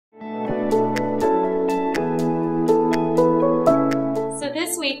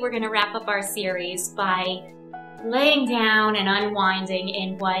week we're going to wrap up our series by laying down and unwinding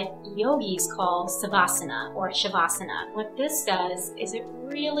in what yogis call Savasana or Shavasana. What this does is it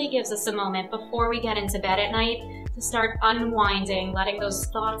really gives us a moment before we get into bed at night to start unwinding, letting those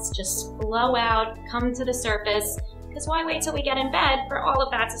thoughts just flow out, come to the surface, because why wait till we get in bed for all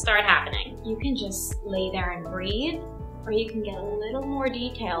of that to start happening? You can just lay there and breathe, or you can get a little more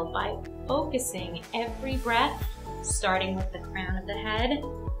detailed by focusing every breath, starting with the crown of the head,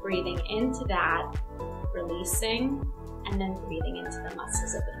 breathing into that, releasing, and then breathing into the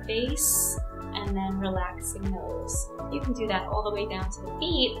muscles of the face, and then relaxing those. You can do that all the way down to the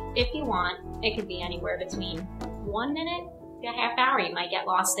feet if you want. It could be anywhere between 1 minute to a half hour. You might get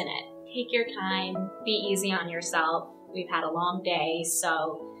lost in it. Take your time, be easy on yourself. We've had a long day,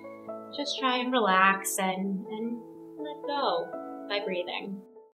 so just try and relax and let go by breathing.